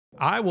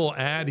I will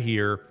add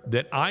here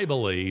that I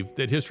believe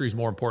that history is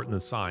more important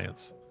than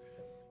science.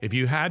 If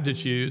you had to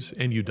choose,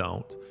 and you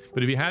don't,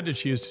 but if you had to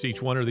choose to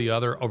teach one or the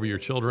other over your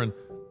children,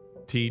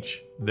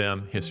 teach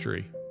them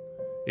history.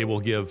 It will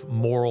give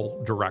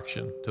moral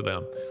direction to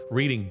them.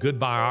 Reading good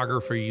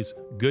biographies,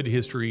 good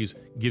histories,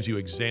 gives you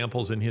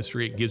examples in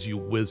history. It gives you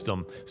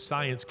wisdom.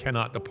 Science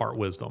cannot depart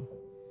wisdom.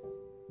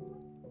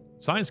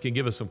 Science can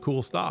give us some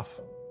cool stuff,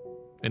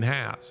 and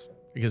has.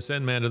 It can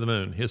send man to the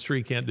moon.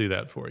 History can't do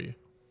that for you.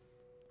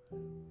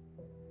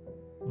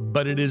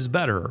 But it is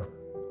better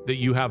that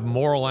you have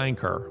moral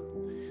anchor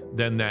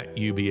than that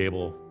you be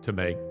able to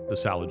make the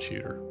salad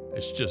shooter.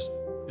 It's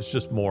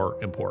just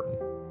more important.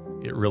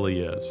 It really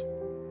is.